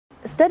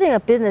starting a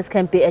business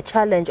can be a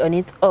challenge on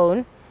its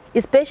own,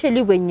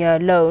 especially when you're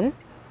alone.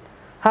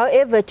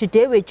 However,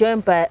 today we're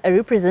joined by a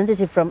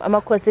representative from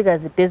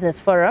Amakhosikazi Business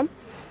Forum,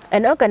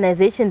 an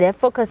organization that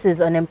focuses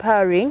on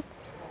empowering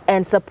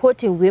and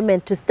supporting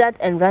women to start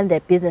and run their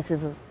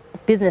businesses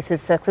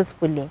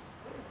successfully.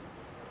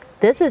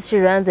 This is She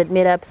Runs at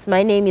Meetups.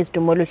 My name is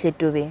Dumolu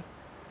Dube.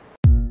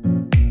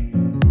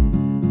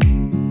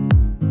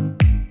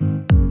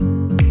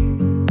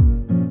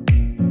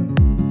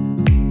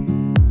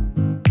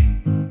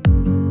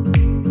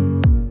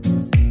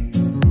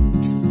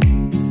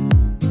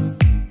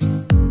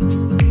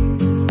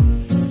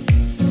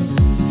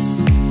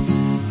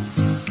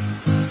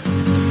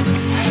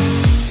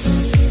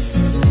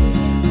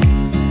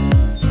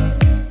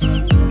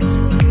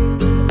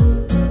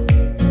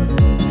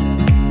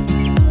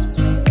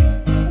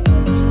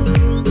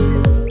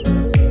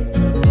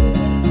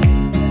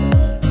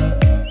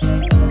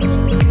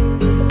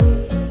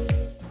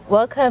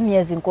 Welcome,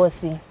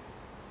 Yazinkosi.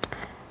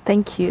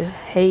 Thank you.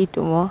 Hey,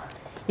 Dumo.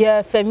 You're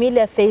a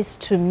familiar face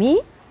to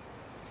me.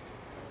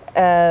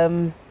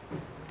 Could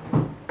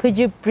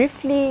you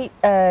briefly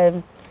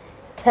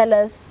tell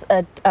us,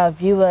 our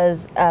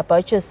viewers,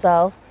 about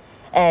yourself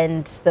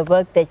and the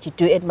work that you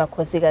do at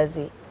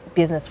Amakhosikazi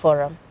Business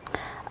Forum?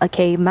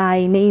 Okay,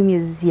 my name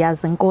is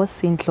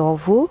Yazinkosi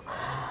Ndlovu.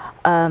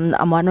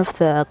 I'm one of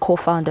the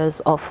co-founders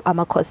of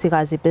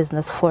Amakhosikazi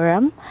Business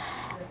Forum.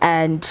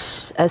 And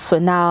as for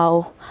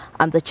now,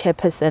 I'm the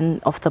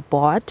chairperson of the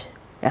board.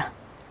 Yeah.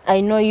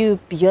 I know you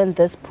beyond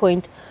this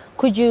point.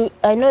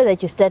 I know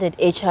that you studied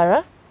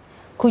HR.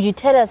 Could you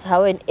tell us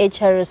how an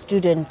HR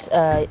student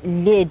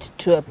led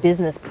to a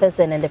business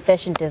person and a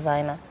fashion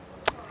designer?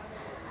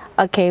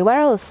 Okay, what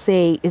I'll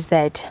say is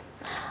that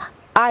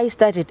I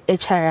studied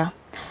HR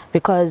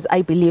because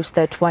I believed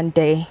that one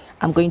day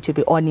I'm going to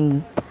be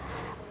owning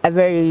a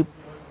very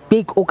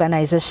big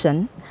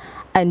organization.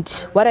 And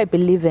what I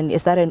believe in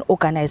is that an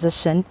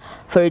organization,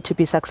 for it to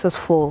be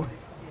successful,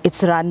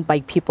 it's run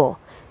by people.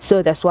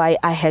 So that's why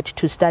I had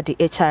to study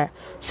HR,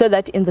 so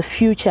that in the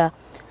future,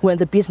 when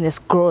the business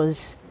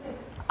grows,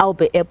 I'll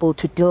be able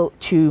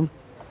to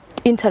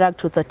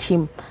interact with the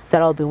team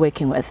that I'll be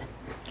working with.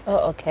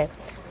 Oh, okay.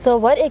 So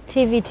what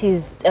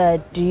activities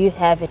do you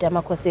have at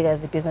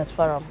Amakhosikazi Business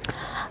Forum?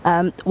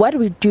 What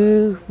we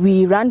do,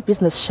 we run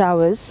business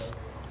showers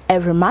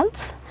every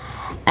month.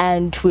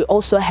 And we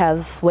also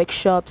have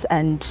workshops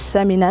and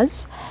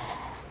seminars.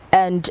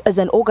 And as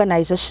an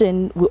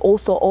organization, we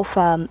also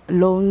offer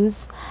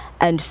loans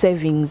and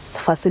savings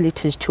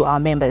facilities to our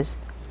members.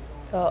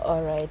 Oh,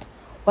 all right.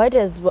 What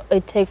does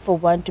it take for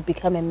one to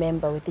become a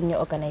member within your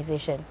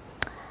organization?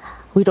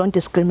 We don't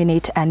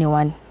discriminate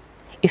anyone.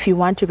 If you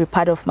want to be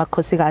part of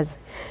Amakhosikazi,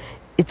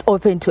 it's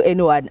open to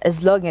anyone.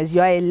 As long as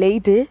you are a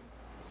lady,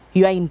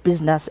 you are in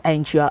business,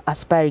 and you are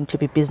aspiring to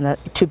be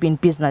in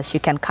business, you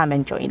can come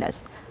and join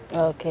us.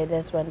 Okay,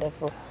 that's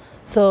wonderful.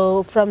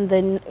 So from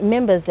the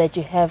members that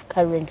you have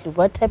currently,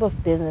 what type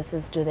of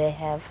businesses do they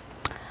have?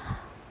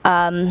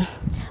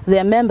 There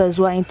are members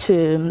who are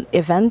into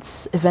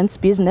events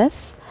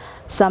business,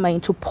 some are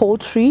into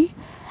poultry,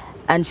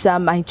 and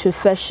some are into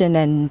fashion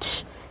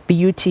and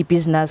beauty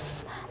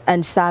business,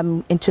 and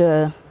some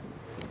into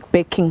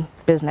baking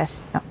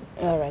business. Yeah.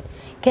 All right.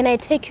 Can I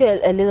take you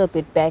a little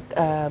bit back?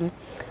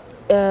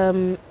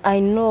 I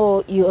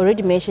know you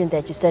already mentioned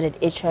that you studied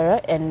HR,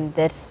 and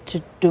that's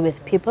to do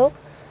with people.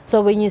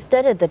 So when you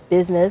started the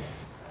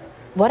business,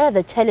 what are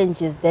the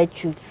challenges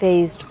that you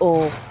faced,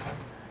 or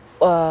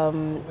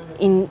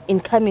in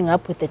coming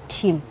up with a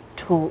team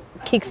to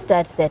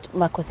kickstart that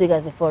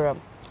Amakhosikazi Forum?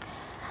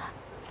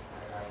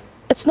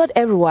 It's not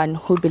everyone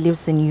who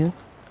believes in you.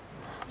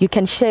 You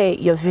can share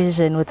your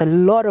vision with a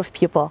lot of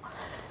people,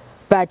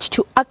 but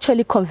to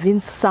actually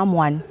convince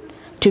someone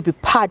to be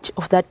part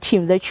of that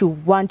team that you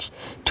want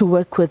to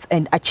work with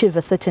and achieve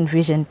a certain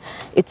vision,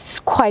 it's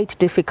quite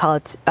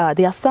difficult.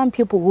 There are some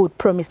people who would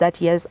promise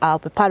that, yes, I'll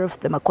be part of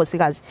the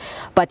Amakhosikazi,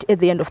 but at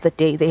the end of the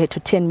day, they had to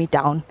turn me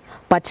down.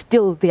 But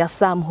still, there are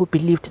some who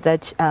believed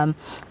that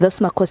this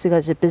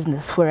Amakhosikazi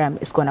Business Forum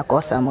is going to go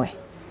somewhere.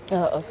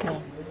 Oh, okay.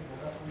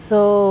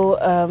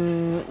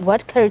 So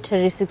what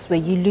characteristics were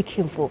you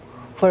looking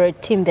for a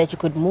team that you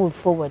could move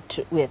forward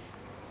with?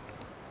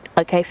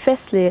 Okay,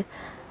 firstly,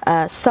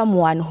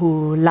 someone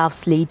who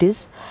loves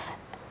ladies,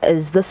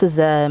 as this is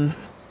a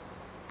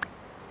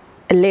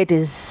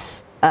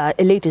ladies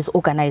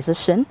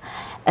organization.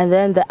 And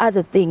then the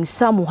other thing,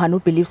 someone who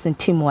believes in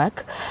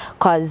teamwork,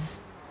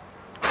 because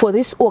for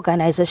this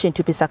organization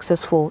to be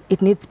successful,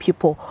 it needs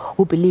people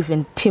who believe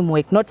in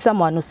teamwork, not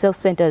someone who's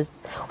self-centered.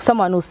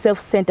 Someone who's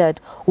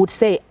self-centered would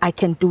say, I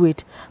can do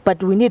it,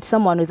 but we need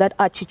someone with that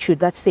attitude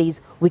that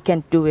says we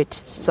can do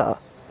it. So,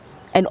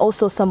 and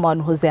also someone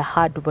who's a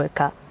hard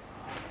worker.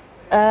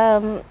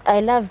 I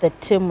love the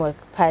teamwork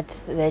part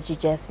that you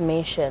just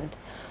mentioned.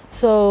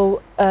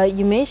 So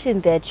you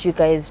mentioned that you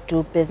guys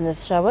do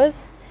business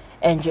showers,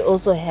 and you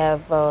also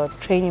have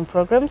training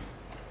programs.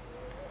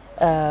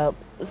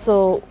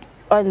 So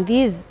on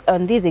these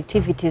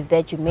activities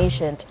that you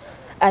mentioned,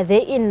 are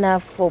they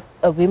enough for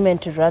women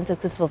to run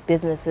successful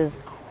businesses,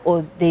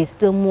 or there's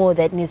still more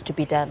that needs to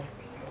be done?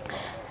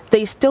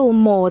 There's still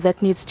more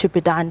that needs to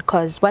be done,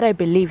 because what I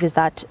believe is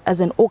that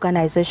as an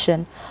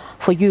organization,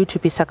 for you to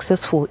be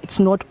successful, it's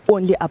not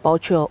only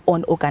about your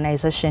own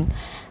organization.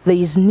 There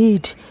is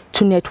need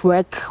to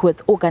network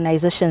with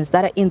organizations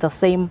that are in the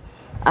same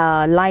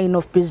line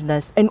of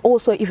business, and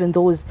also even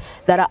those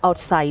that are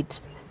outside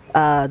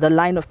the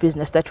line of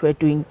business that we're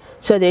doing,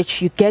 so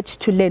that you get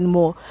to learn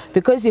more.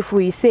 Because if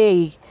we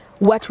say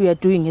what we are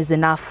doing is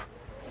enough,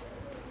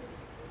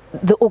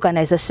 the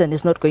organization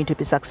is not going to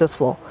be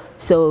successful.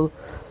 So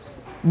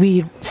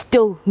we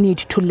still need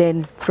to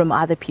learn from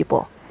other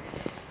people.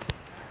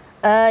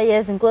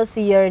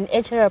 Yazinkosi, you're an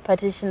HR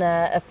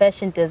practitioner, a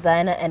fashion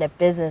designer, and a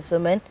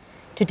businesswoman.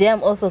 Today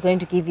I'm also going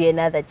to give you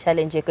another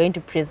challenge you're going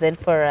to present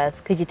for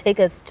us. Could you take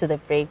us to the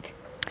break?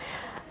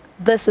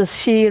 This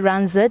is She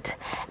Runs It,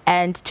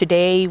 and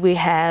today we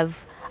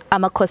have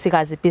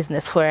Amakhosikazi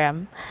Business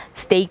Forum.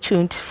 Stay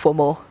tuned for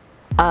more.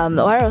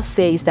 What I'll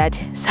say is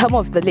that some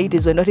of the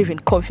ladies were not even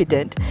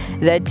confident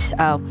that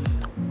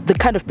the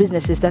kind of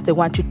businesses that they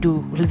want to do,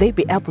 will they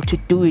be able to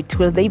do it?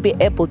 Will they be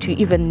able to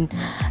even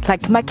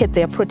like market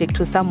their product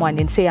to someone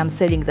and say, I'm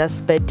selling this?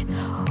 But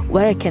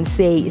what I can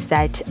say is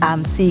that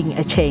I'm seeing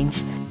a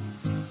change.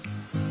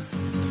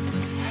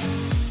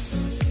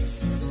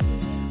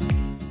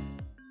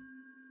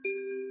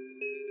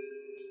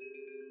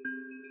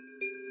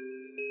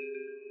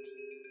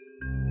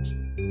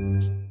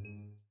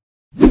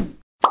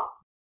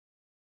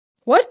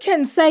 What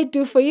can SITE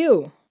do for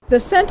you? The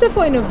Center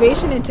for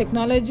Innovation and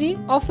Technology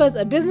offers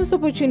a business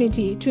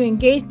opportunity to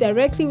engage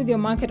directly with your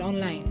market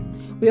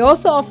online. We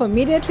also offer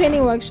media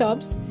training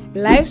workshops,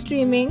 live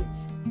streaming,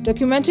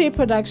 documentary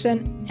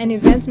production, and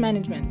events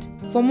management.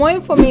 For more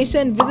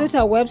information, visit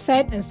our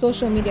website and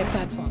social media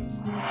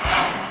platforms.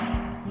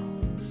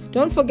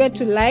 Don't forget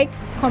to like,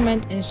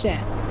 comment, and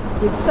share.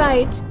 With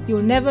SITE,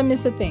 you'll never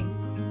miss a thing.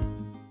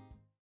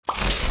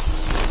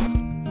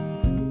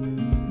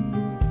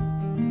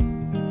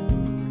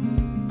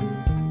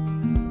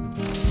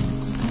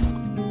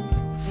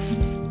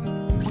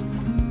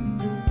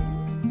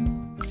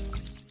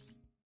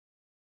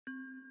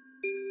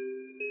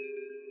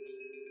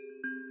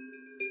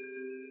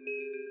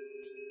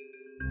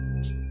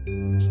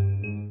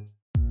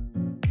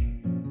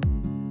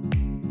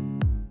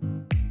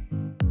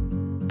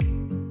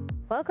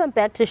 Welcome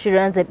back to She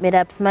Runs It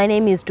Meetups. My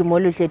name is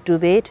Dumolu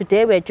Dube.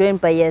 Today we're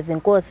joined by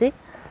Yazinkosi,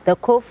 the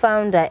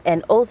co-founder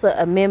and also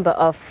a member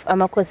of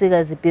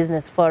Amakhosikazi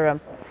Business Forum,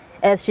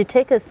 as she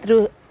takes us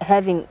through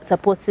having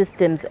support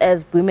systems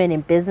as women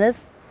in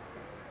business.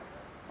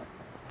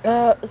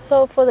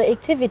 So for the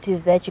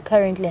activities that you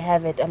currently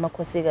have at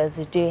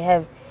Amakhosikazi, do you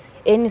have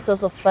any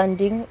source of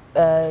funding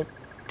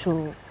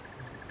to?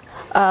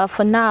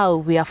 For now,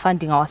 we are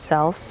funding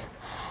ourselves,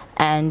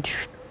 and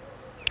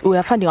we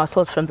are funding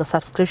ourselves from the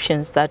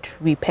subscriptions that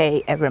we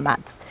pay every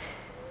month.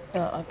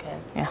 Oh, okay.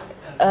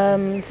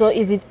 Yeah. So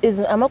is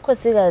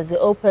Amakhosikazi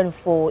open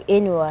for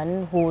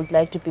anyone who would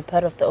like to be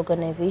part of the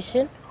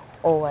organization,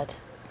 or what?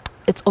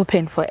 It's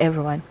open for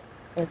everyone.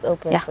 It's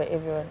open for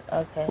everyone.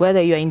 Okay.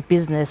 Whether you're in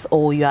business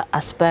or you're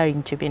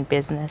aspiring to be in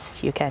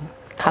business, you can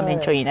come and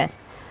join us.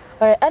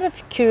 All right. Out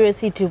of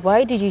curiosity,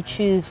 why did you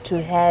choose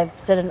to have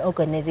certain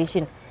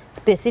organization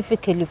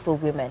specifically for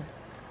women?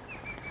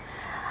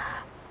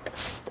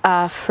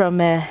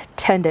 From a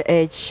tender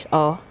age,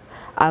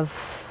 I've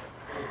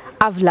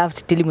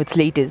loved dealing with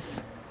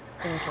ladies.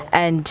 Okay.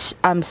 And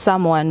I'm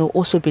someone who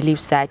also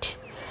believes that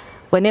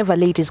whenever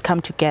ladies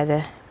come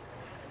together,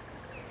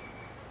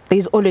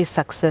 there's always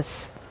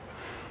success.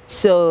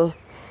 So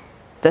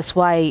that's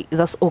why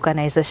this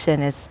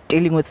organization is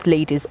dealing with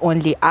ladies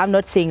only. I'm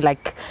not saying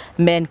like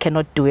men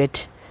cannot do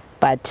it,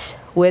 but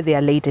where there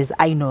are ladies,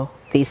 I know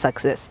there's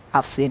success.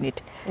 I've seen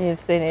it.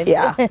 You've seen it?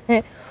 Yeah.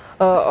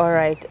 Oh, all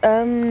right.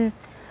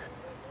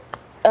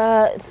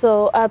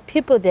 So are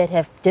people that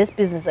have just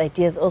business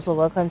ideas also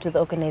welcome to the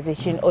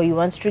organization, or you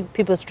want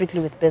people strictly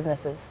with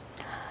businesses?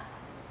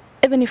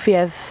 Even if you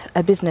have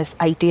a business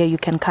idea, you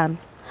can come.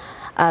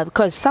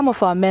 Because some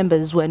of our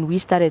members, when we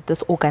started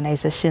this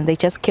organization, they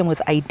just came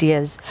with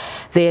ideas.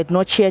 They had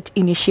not yet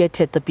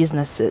initiated the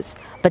businesses,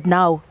 but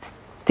now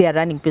they are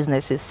running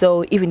businesses.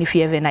 So even if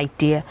you have an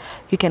idea,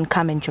 you can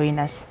come and join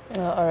us.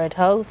 All right.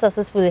 How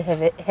successful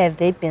have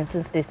they been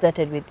since they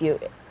started with you,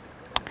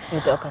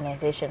 with the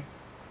organization?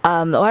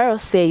 What I'll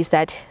say is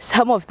that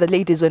some of the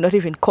ladies were not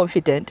even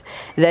confident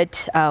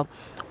that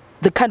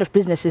the kind of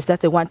businesses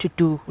that they want to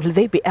do, will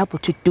they be able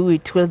to do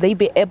it? Will they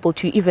be able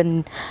to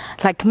even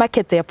like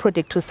market their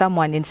product to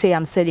someone and say,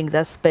 I'm selling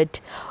this?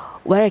 But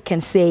what I can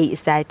say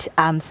is that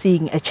I'm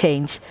seeing a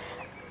change.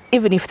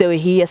 Even if they were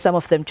here, some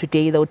of them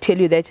today, they'll tell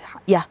you that,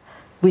 yeah,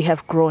 we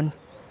have grown.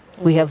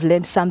 We have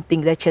learned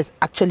something that has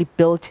actually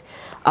built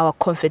our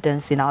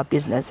confidence in our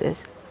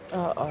businesses.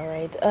 Oh, all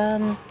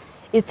right.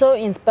 It's so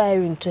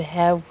inspiring to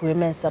have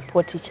women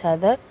support each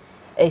other,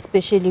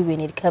 especially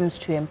when it comes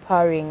to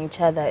empowering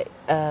each other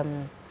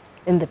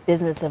in the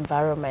business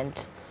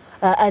environment.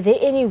 Are there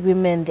any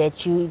women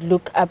that you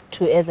look up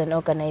to as an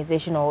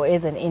organization or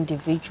as an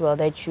individual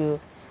that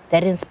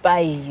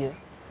inspire you?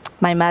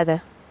 My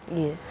mother.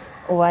 Yes.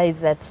 Why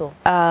is that so?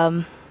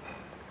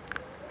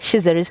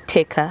 She's a risk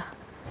taker,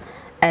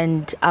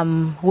 and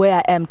where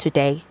I am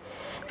today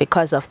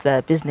because of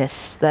the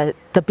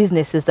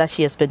businesses that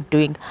she has been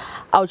doing.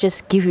 I'll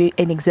just give you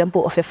an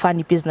example of a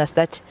funny business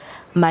that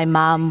my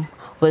mom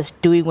was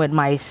doing when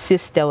my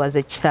sister was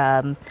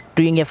doing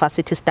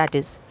university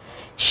studies.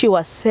 She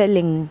was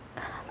selling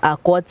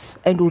goats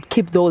and would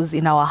keep those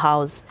in our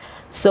house.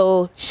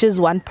 So she's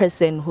one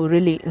person who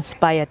really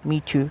inspired me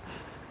to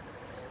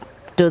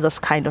do this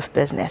kind of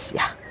business.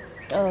 Yeah.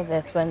 Oh,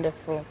 that's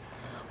wonderful.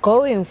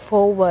 Going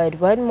forward,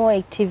 what more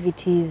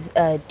activities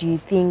do you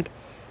think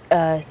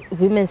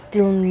women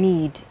still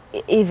need,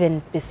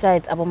 even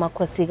besides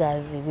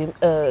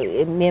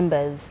Amakhosikazi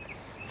members,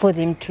 for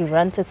them to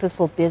run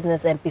successful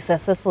business and be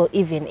successful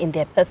even in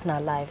their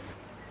personal lives?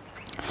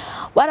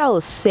 What I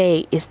will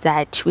say is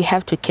that we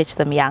have to catch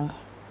them young.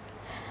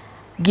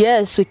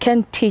 Yes, we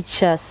can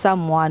teach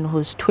someone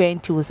who's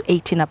 20, who's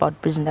 18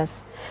 about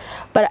business,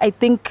 but I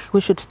think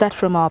we should start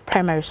from our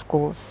primary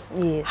schools,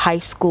 yes, high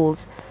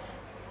schools.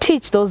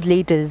 Teach those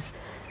leaders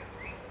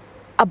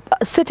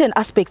certain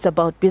aspects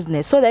about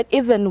business so that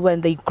even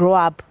when they grow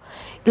up,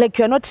 like,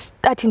 you're not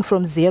starting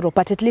from zero,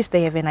 but at least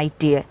they have an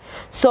idea.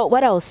 So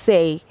what I'll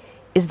say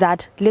is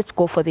that let's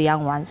go for the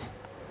young ones.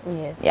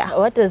 Yes. Yeah.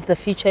 What does the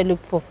future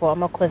look for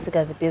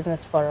Amakhosikazi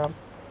Business Forum?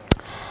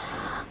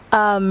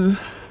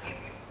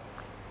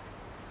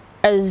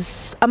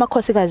 As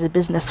Amakhosikazi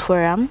Business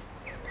Forum,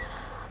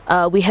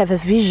 we have a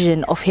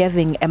vision of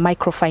having a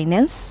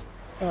microfinance.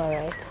 All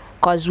right.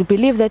 Because we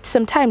believe that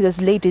sometimes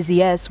as ladies,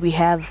 yes, we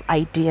have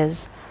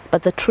ideas,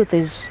 but the truth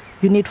is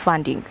you need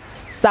funding.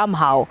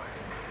 Somehow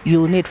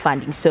you need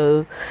funding.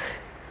 So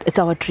it's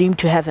our dream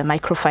to have a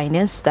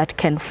microfinance that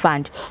can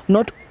fund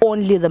not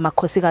only the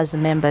Amakhosikazi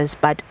members,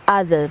 but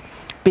other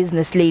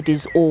business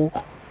ladies or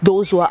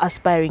those who are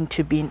aspiring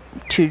to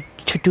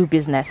do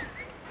business.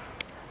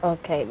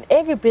 Okay.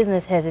 Every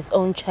business has its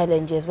own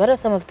challenges. What are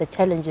some of the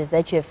challenges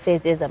that you have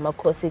faced as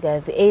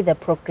Amakhosikazi, either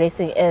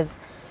progressing as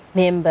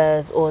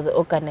members or the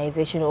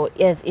organization or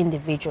as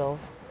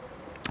individuals?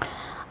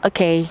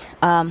 Okay.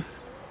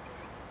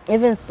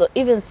 Even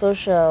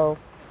social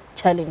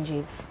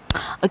challenges.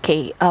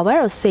 Okay. What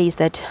I'll say is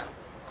that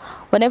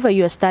whenever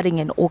you are starting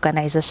an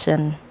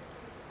organization,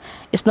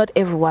 it's not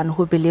everyone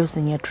who believes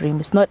in your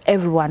dream. It's not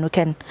everyone who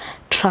can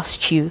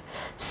trust you.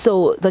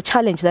 So the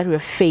challenge that we're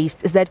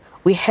faced is that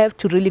we have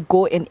to really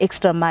go an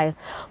extra mile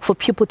for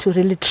people to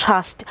really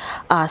trust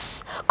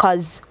us,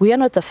 because we are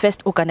not the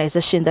first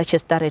organization that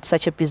has started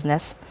such a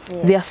business.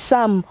 Yeah. There are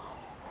some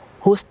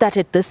who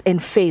started this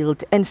and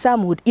failed, and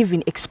some would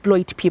even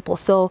exploit people.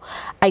 So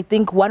I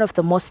think one of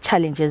the most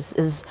challenges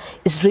is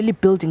really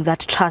building that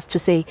trust, to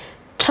say,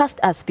 trust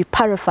us, be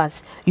part of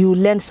us. You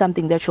learn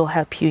something that will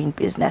help you in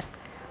business.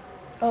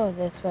 Oh,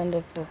 that's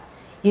wonderful.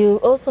 You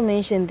also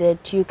mentioned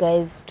that you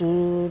guys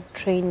do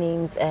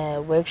trainings,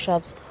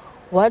 workshops.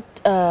 What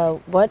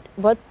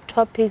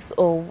topics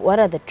or what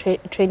are the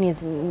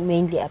trainings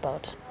mainly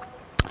about?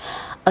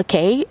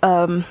 Okay,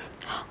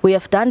 we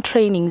have done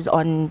trainings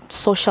on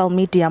social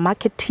media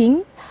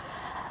marketing,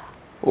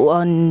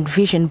 on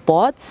vision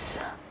boards,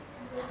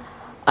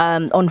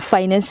 on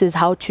finances,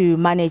 how to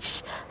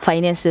manage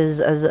finances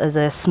as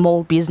a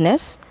small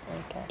business.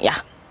 Okay. Yeah,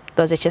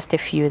 those are just a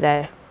few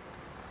there.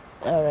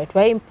 All right.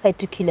 Why in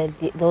particular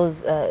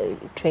those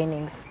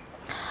trainings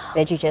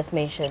that you just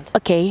mentioned?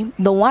 Okay,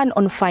 the one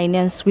on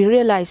finance, we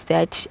realized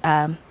that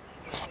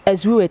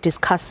as we were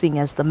discussing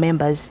as the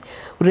members,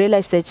 we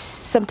realized that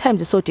sometimes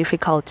it's so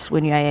difficult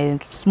when you are a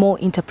small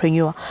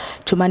entrepreneur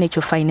to manage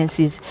your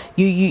finances.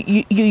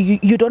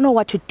 You don't know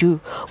what to do.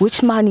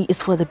 Which money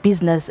is for the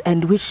business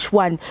and which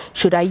one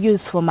should I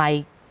use for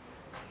my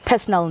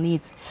personal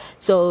needs?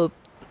 So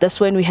that's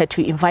when we had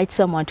to invite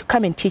someone to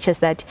come and teach us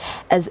that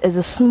as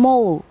a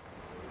small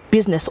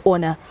business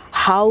owner,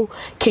 how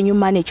can you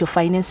manage your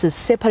finances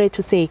separate,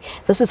 to say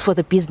this is for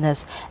the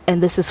business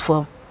and this is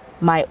for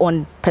my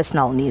own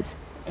personal needs.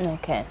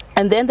 Okay.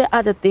 And then the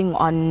other thing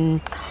on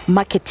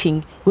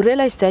marketing, we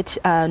realized that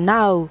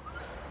now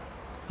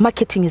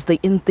marketing is the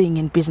in thing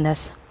in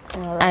business.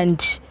 Right.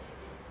 And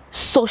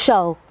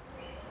social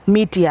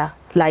media,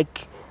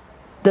 like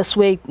this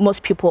way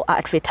most people are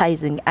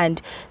advertising,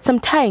 and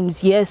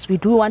sometimes, yes, we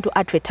do want to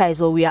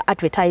advertise, or we are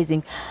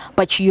advertising,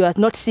 but you are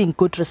not seeing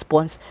good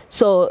response.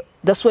 So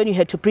that's when you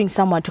had to bring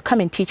someone to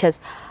come and teach us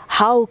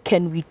how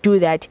can we do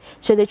that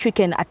so that we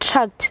can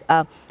attract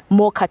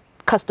more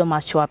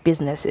customers to our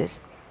businesses.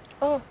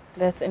 Oh,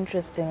 that's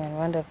interesting and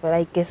wonderful.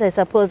 I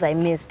suppose I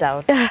missed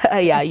out.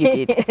 Yeah,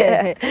 you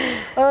did.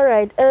 All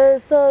right.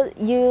 So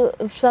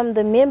from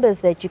the members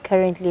that you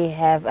currently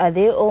have, are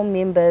they all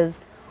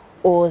members,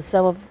 or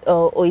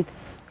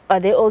are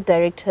they all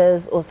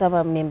directors, or some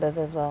are members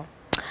as well?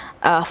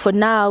 For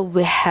now,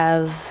 we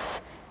have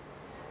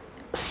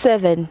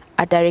 7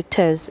 are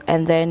directors,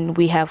 and then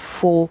we have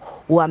 4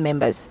 who are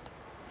members.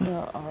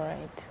 Oh, all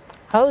right.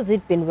 How has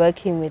it been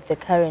working with the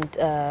current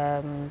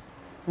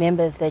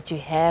members that you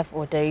have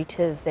or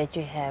directors that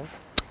you have?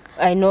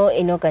 I know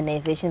in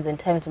organizations and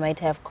times you might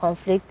have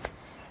conflicts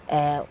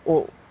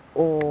or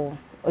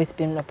it's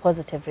been a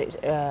positive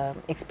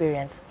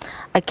experience.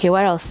 Okay,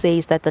 what I'll say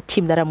is that the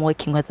team that I'm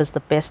working with is the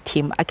best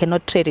team. I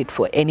cannot trade it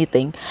for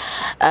anything.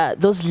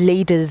 Those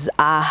ladies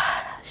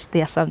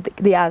they are something.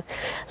 They are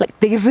like,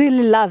 they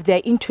really love,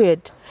 they're into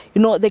it.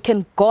 You know, they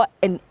can go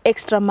an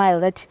extra mile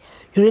that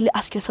you really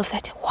ask yourself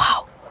that,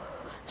 wow,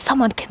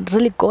 someone can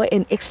really go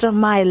an extra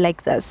mile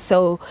like this.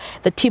 So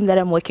the team that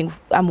I'm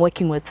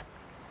working with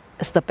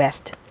is the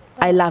best.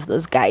 I love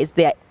those guys.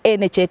 They are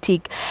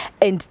energetic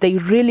and they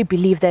really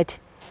believe that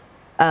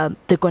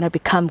they're going to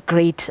become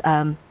great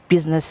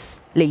business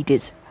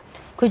ladies.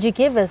 Could you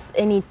give us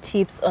any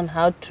tips on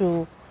how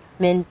to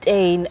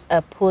maintain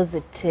a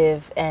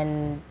positive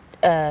and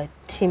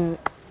team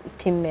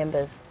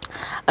members?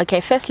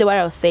 Okay, firstly, what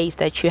I'll say is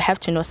that you have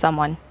to know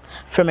someone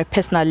from a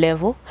personal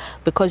level,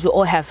 because we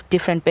all have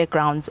different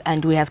backgrounds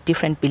and we have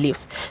different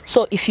beliefs.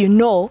 So if you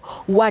know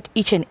what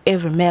each and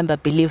every member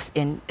believes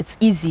in, it's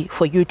easy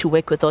for you to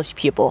work with those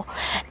people.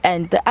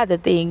 And the other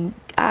thing,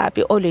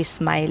 be always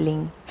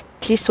smiling.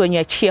 At least when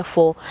you're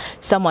cheerful,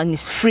 someone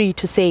is free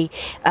to say,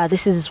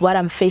 this is what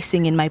I'm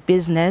facing in my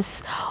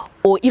business.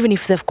 Or even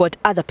if they've got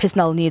other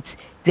personal needs,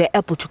 they're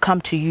able to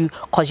come to you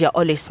because you're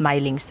always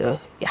smiling.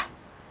 So, yeah.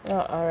 Oh,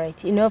 all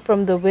right. You know,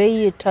 from the way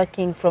you're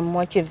talking, from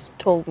what you've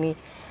told me,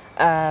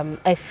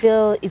 I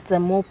feel it's a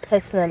more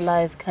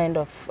personalized kind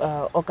of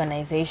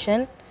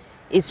organization.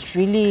 It's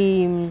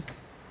really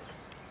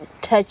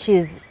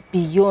touches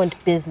beyond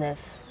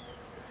business.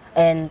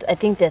 And I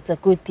think that's a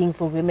good thing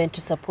for women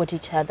to support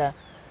each other,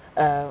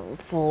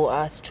 for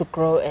us to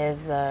grow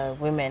as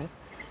women.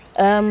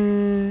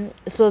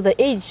 So the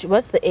age,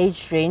 what's the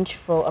age range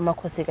for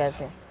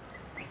Amakhosikazi?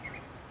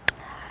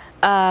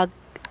 I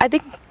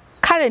think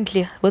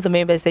currently with the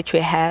members that we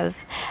have,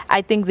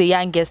 I think the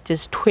youngest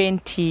is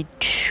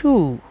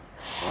 22.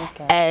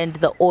 Okay. And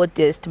the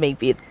oldest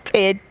maybe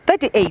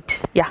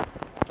 38. Yeah.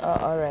 Oh,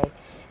 all right.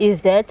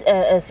 Is that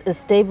a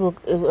stable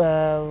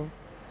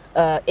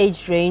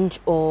age range,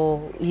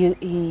 or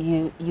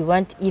you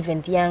want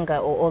even younger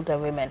or older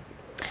women?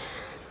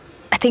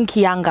 I think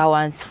younger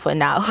ones for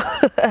now.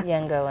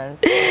 Younger ones.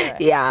 Right.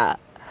 Yeah.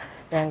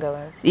 Younger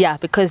ones. Yeah,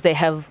 because they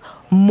have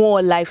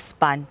more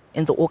lifespan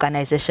in the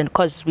organization,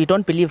 because we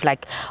don't believe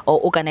like our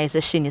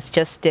organization is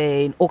just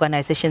an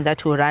organization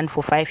that will run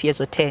for 5 years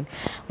or 10.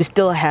 We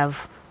still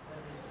have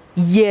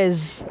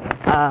years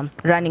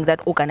running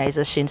that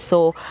organization.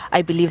 So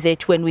I believe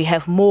that when we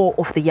have more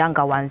of the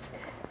younger ones,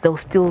 they'll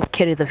still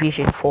carry the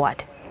vision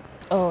forward.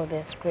 Oh,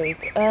 that's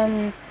great.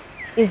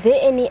 Is there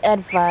any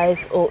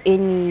advice or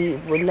any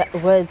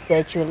words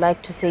that you'd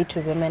like to say to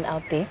women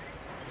out there?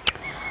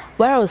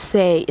 What I would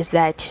say is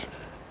that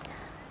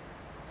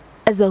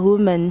as a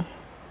woman,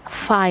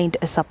 find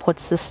a support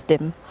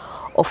system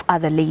of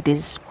other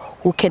ladies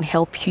who can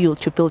help you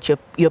to build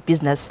your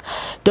business.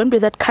 Don't be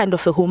that kind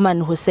of a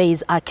woman who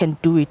says, I can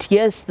do it.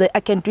 Yes, the I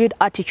can do it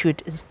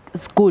attitude is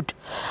good,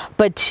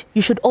 but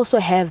you should also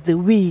have the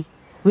we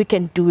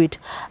can do it.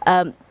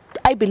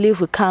 I believe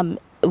we come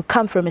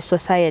from a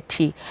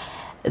society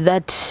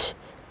that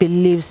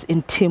believes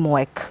in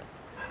teamwork.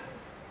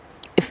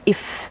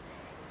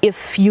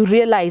 If you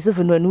realize,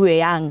 even when we were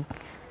young,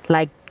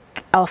 like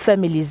our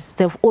families,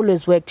 they've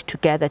always worked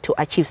together to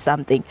achieve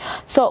something.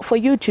 So for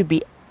you to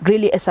be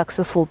really a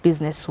successful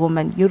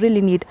businesswoman, you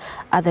really need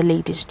other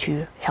ladies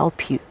to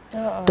help you.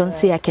 Don't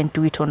say I can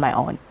do it on my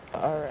own.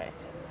 All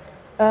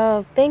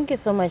right. Thank you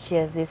so much,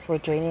 Yazi, for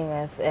joining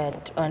us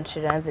on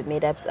Shiranzi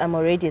Meetups. I'm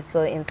already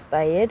so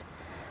inspired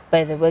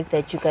by the work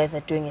that you guys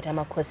are doing at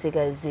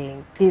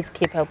Amakhosikazi. Please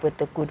keep up with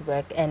the good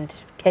work and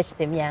catch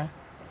them young.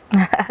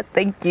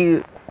 Thank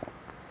you.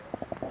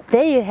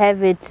 There you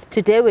have it.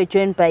 Today we're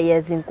joined by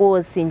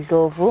Yazinkosi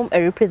Ndlovu,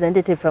 a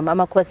representative from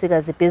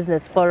Amakhosikazi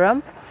Business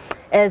Forum,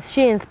 as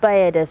she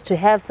inspired us to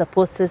have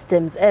support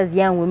systems as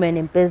young women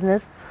in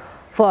business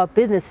for our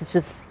businesses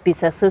to be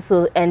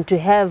successful and to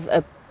have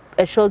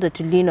a shoulder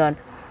to lean on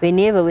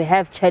whenever we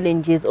have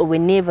challenges or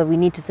whenever we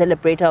need to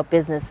celebrate our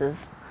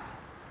businesses.